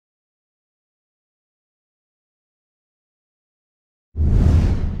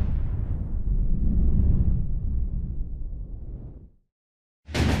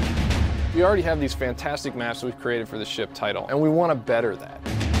We already have these fantastic maps we've created for the ship title, and we want to better that.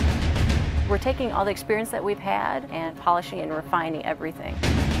 We're taking all the experience that we've had and polishing and refining everything.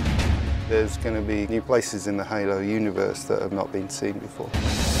 There's going to be new places in the Halo universe that have not been seen before.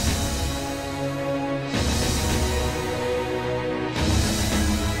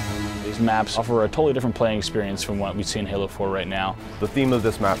 These maps offer a totally different playing experience from what we see in Halo 4 right now. The theme of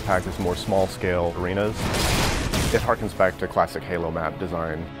this map pack is more small-scale arenas. It harkens back to classic Halo map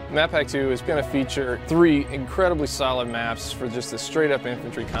design. Map Pack 2 is going to feature 3 incredibly solid maps for just the straight-up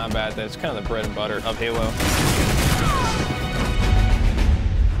infantry combat that's kind of the bread and butter of Halo.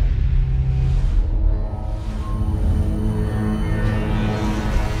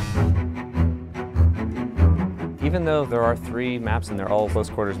 Even though there are 3 maps and they're all close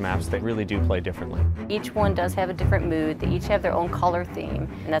quarters maps, they really do play differently. Each one does have a different mood. They each have their own color theme,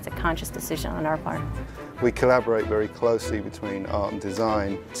 and that's a conscious decision on our part. We collaborate very closely between art and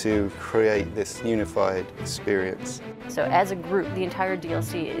design to create this unified experience. So as a group, the entire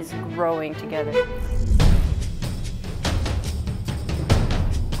DLC is growing together.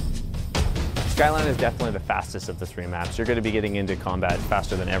 Skyline is definitely the fastest of the 3 maps. You're going to be getting into combat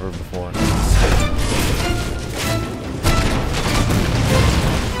faster than ever before.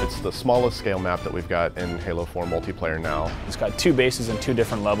 It's the smallest scale map that we've got in Halo 4 multiplayer now. It's got 2 bases and 2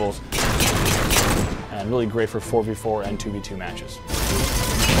 different levels, and really great for 4v4 and 2v2 matches.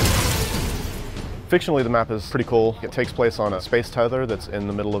 Fictionally, the map is pretty cool. It takes place on a space tether that's in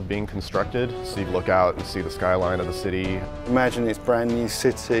the middle of being constructed, so you look out and see the skyline of the city. Imagine this brand new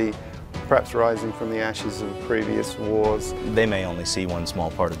city, perhaps rising from the ashes of previous wars. They may only see one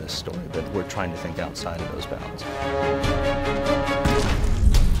small part of this story, but we're trying to think outside of those bounds.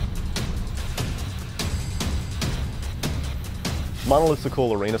 Monolith's a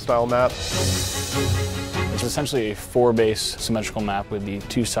cool arena-style map. It's essentially a 4-base symmetrical map with the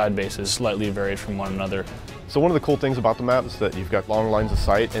 2 side bases slightly varied from one another. So one of the cool things about the map is that you've got long lines of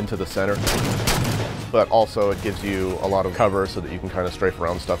sight into the center, but also it gives you a lot of cover so that you can kind of strafe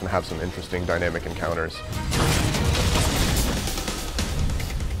around stuff and have some interesting dynamic encounters.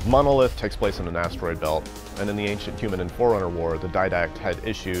 Monolith takes place in an asteroid belt, and in the ancient Human and Forerunner War, the Didact had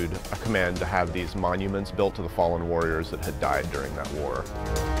issued a command to have these monuments built to the fallen warriors that had died during that war.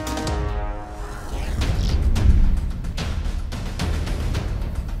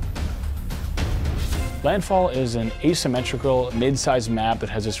 Landfall is an asymmetrical, mid-sized map that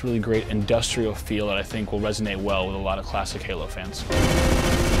has this really great industrial feel that I think will resonate well with a lot of classic Halo fans.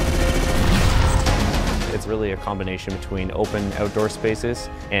 It's really a combination between open outdoor spaces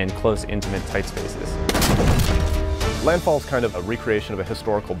and close, intimate, tight spaces. Landfall is kind of a recreation of a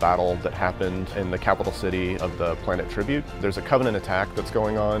historical battle that happened in the capital city of the planet Tribute. There's a Covenant attack that's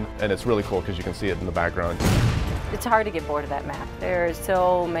going on, and it's really cool because you can see it in the background. It's hard to get bored of that map. There are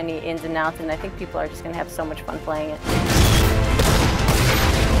so many ins and outs, and I think people are just going to have so much fun playing it.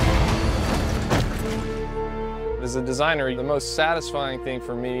 As a designer, the most satisfying thing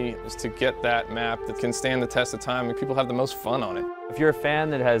for me is to get that map that can stand the test of time and people have the most fun on it. If you're a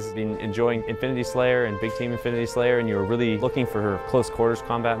fan that has been enjoying Infinity Slayer and Big Team Infinity Slayer and you're really looking for close quarters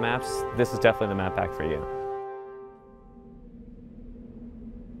combat maps, this is definitely the map pack for you.